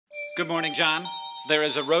Good morning, John. There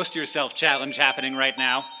is a roast yourself challenge happening right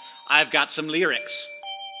now. I've got some lyrics.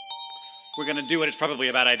 We're gonna do it, it's probably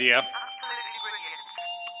a bad idea.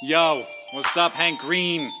 Yo, what's up, Hank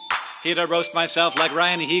Green? Here to roast myself like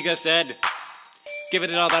Ryan Higa said. Give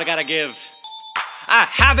it all that I gotta give. I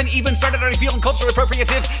haven't even started already feeling culturally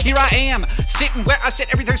appropriative. Here I am, sitting where I sit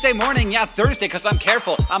every Thursday morning. Yeah, Thursday, because I'm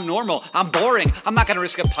careful, I'm normal, I'm boring. I'm not gonna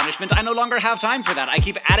risk a punishment. I no longer have time for that. I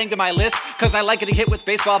keep adding to my list because I like getting hit with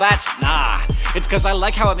baseball bats. Nah, it's because I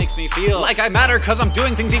like how it makes me feel. Like I matter because I'm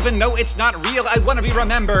doing things even though it's not real. I want to be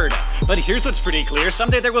remembered. But here's what's pretty clear.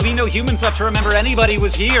 Someday there will be no humans left to remember anybody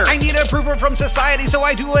was here. I need approval from society, so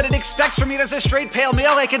I do what it expects from me. As a straight pale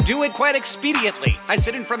male, I can do it quite expediently. I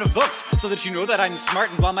sit in front of books so that you know that I'm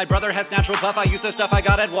smart, and while my brother has natural buff, I use the stuff I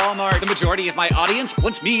got at Walmart. The majority of my audience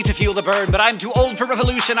wants me to feel the burn, but I'm too old for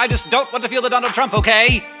revolution. I just don't want to feel the Donald Trump,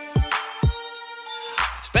 okay?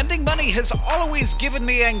 Spending money has always given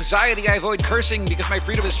me anxiety. I avoid cursing because my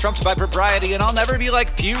freedom is trumped by propriety, and I'll never be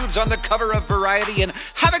like Pewds on the cover of Variety and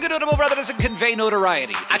have a good notable brother doesn't convey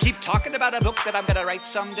notoriety. I keep talking about a book that I'm gonna write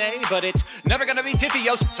someday, but it's never gonna be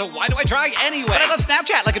Tiffy-os, so why do I try anyway? But I love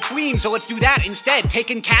Snapchat like a tween, so let's do that instead.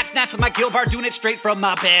 Taking cat snaps with my Kill Bar, doing it straight from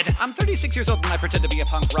my bed. I'm 36 years old and I pretend to be a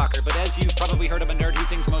punk rocker, but as you've probably heard, I'm a nerd who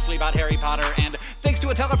sings mostly about Harry Potter, and thanks to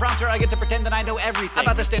a teleprompter, I get to pretend that I know everything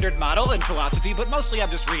about the standard model and philosophy, but mostly I'm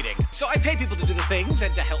just reading. So I pay people to do the things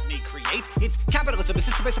and to help me create. It's capitalism, a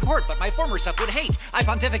system I support, but my former self would hate. I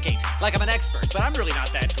pontificate like I'm an expert, but I'm really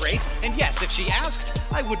not that great. And yes, if she asked,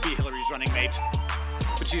 I would be Hillary's running mate.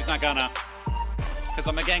 But she's not gonna, because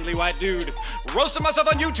I'm a gangly white dude roasting myself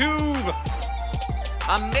on YouTube.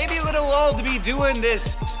 I'm maybe a little old to be doing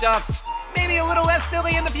this stuff. Maybe a little less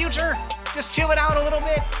silly in the future. Just chill it out a little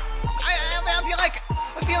bit.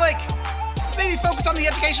 I feel like maybe focus on the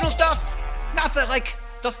educational stuff. Not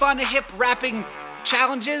the fun, hip rapping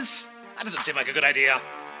challenges. That doesn't seem like a good idea.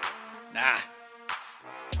 Nah.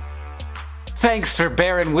 Thanks for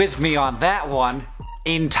bearing with me on that one.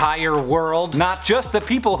 Entire world. Not just the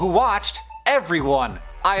people who watched, everyone.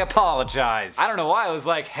 I apologize. I don't know why I was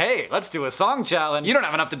like, hey, let's do a song challenge. You don't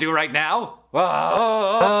have enough to do right now.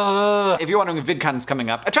 If you're wondering if VidCon is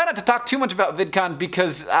coming up, I try not to talk too much about VidCon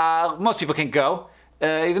because most people can't go,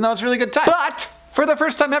 even though it's a really good time. But for the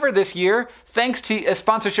first time ever this year, thanks to a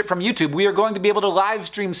sponsorship from YouTube, we are going to be able to live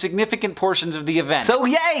stream significant portions of the event. So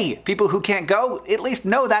yay! People who can't go, at least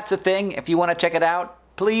know that's a thing. If you want to check it out,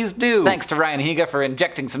 please do. Thanks to Ryan Higa for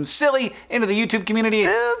injecting some silly into the YouTube community.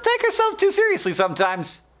 Take ourselves too seriously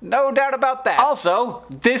sometimes. No doubt about that. Also,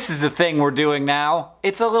 this is a thing we're doing now.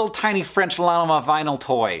 It's a little tiny French llama vinyl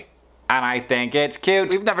toy. And I think it's cute.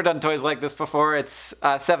 We've never done toys like this before. It's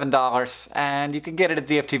 $7, and you can get it at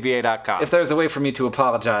dftba.com. If there's a way for me to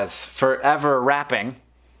apologize for ever rapping,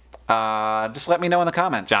 just let me know in the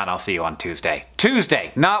comments. John, I'll see you on Tuesday.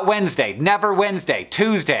 Tuesday, not Wednesday. Never Wednesday.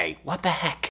 Tuesday. What the heck?